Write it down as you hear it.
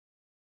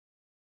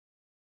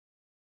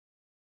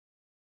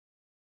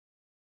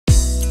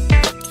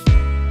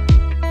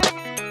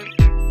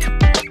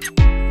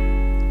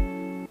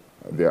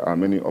there are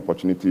many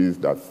opportunities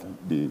that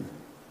the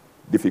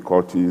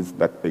difficulties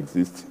that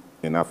exist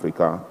in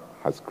Africa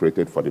has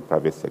created for the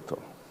private sector.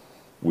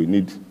 We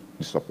need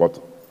the support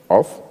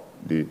of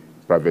the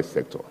private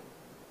sector.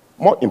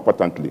 More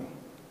importantly,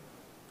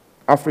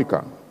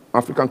 African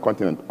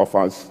continent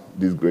offers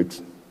this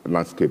great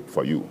landscape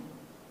for you.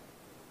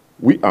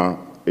 We are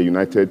a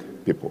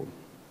united people.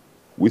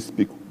 We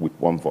speak with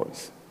one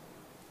voice.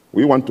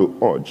 We want to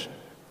urge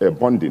a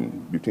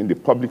bonding between the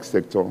public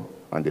sector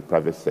and the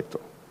private sector,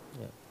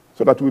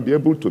 so that we'll be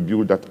able to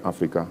build that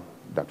Africa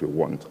that we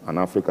want, an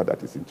Africa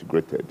that is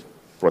integrated,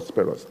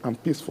 prosperous,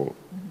 and peaceful.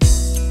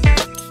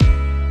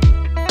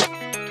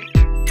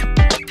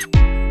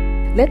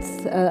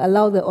 Let's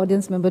allow the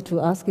audience member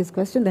to ask his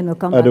question, then we'll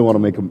come back. I do want to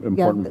make an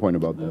important point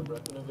about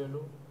that.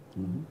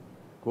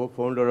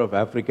 Co-founder of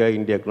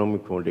Africa-India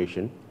Economic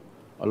Foundation,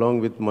 along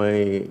with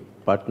my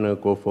partner,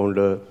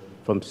 co-founder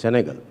from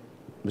Senegal,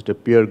 Mr.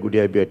 Pierre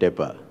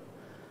Goudiaby-Atepa.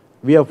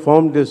 We have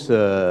formed this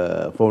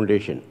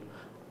foundation.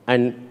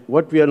 And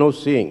what we are now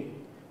seeing,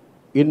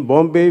 in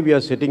Bombay, we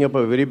are setting up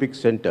a very big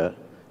center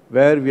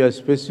where we are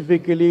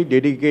specifically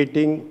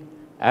dedicating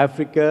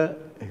Africa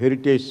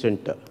Heritage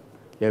Center,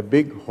 a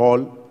big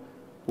hall,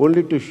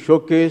 only to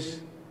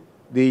showcase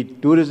the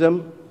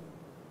tourism,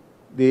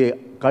 the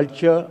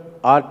culture,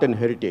 art and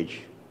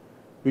heritage,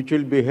 which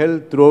will be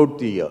held throughout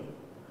the year.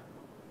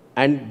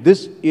 And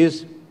this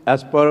is,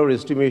 as per our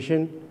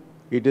estimation,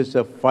 it is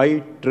a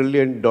 $5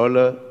 trillion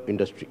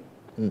industry.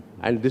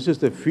 And this is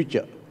the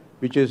future,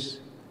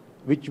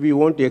 which we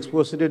want to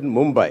expose it in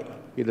Mumbai.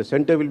 The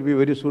center will be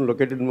very soon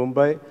located in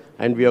Mumbai,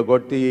 and we have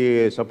got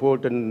the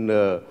support and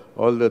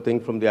all the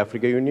things from the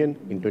Africa Union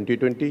in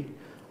 2020.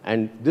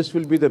 And this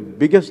will be the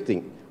biggest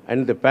thing.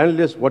 And the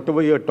panelists,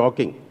 whatever you are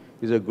talking,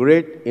 is a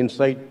great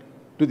insight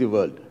to the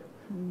world.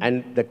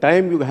 And the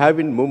time you have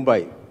in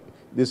Mumbai,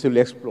 this will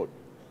explode.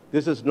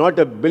 This is not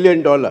 $1 billion,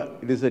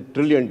 it is $1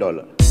 trillion.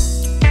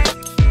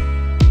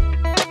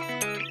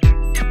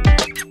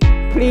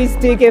 Please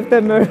do give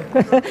them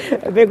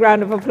a big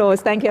round of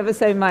applause. Thank you ever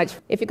so much.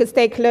 If you could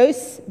stay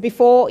close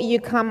before you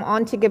come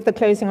on to give the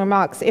closing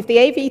remarks. If the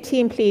AV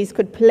team, please,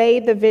 could play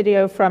the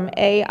video from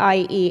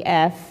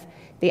AIEF,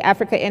 the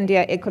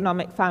Africa-India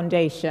Economic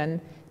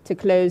Foundation, to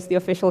close the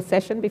official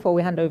session before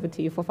we hand over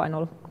to you for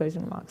final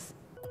closing remarks.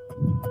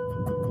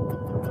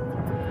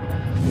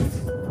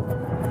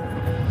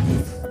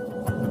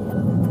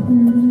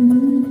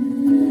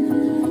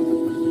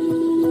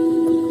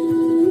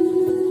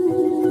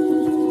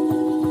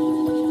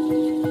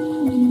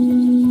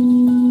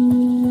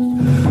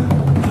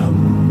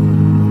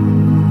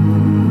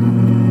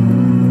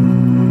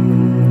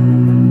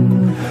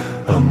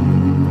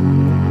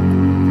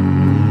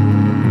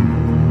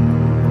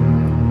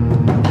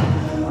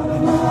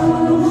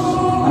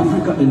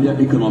 India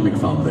Economic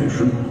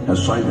Foundation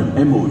has signed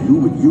an MOU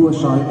with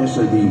USI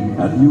SME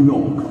at New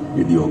York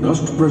in the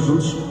august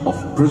presence of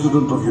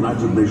President of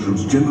United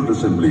Nations General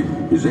Assembly,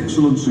 His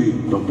Excellency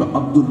Dr.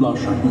 Abdullah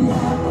Shahid.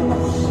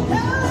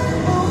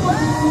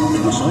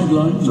 In the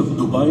sidelines of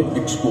Dubai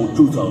Expo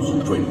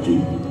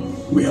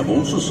 2020, we have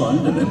also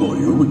signed an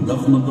MOU with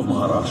Government of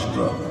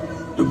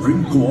Maharashtra to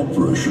bring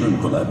cooperation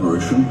and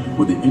collaboration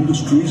with the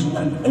industries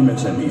and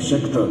MSME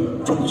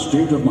sector from the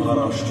state of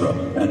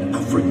Maharashtra and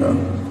Africa.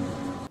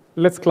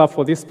 Let's clap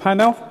for this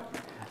panel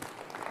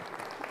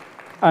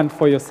and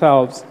for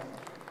yourselves.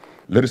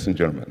 Ladies and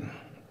gentlemen,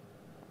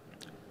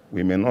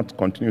 we may not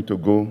continue to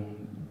go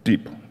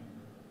deep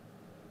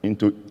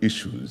into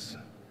issues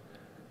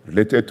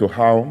related to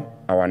how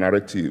our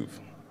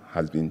narrative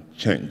has been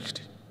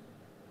changed,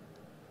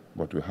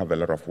 but we have a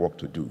lot of work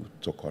to do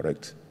to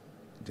correct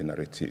the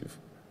narrative.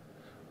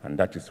 And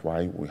that is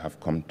why we have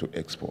come to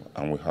Expo,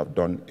 and we have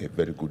done a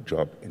very good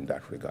job in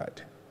that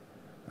regard.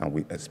 And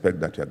we expect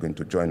that you are going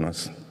to join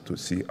us to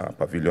see our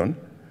pavilion.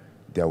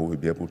 There we will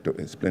be able to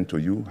explain to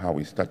you how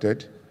we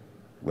started,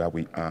 where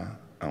we are,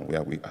 and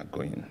where we are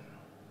going.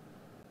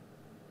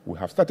 We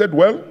have started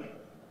well.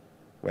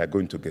 We are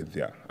going to get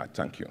there. I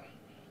thank you.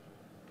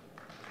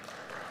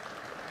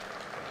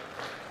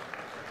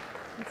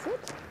 That's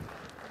it.